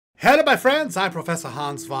Hello my friends, I'm Professor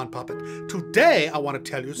Hans von Puppet. Today I want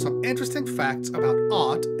to tell you some interesting facts about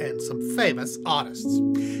art and some famous artists.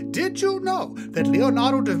 Did you know that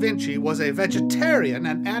Leonardo da Vinci was a vegetarian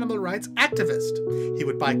and animal rights activist? He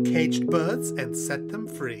would buy caged birds and set them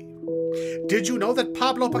free. Did you know that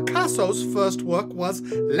Pablo Picasso's first work was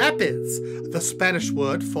lapis, the Spanish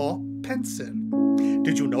word for pencil?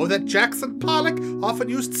 Did you know that Jackson Pollock often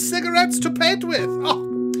used cigarettes to paint with?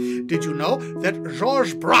 Did you know that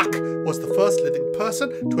Georges Braque was the first living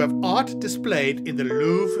person to have art displayed in the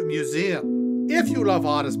Louvre Museum? If you love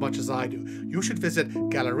art as much as I do, you should visit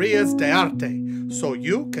Galerias de Arte so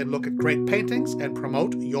you can look at great paintings and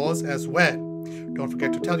promote yours as well. Don't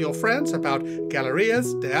forget to tell your friends about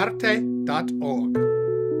galeriasdearte.org.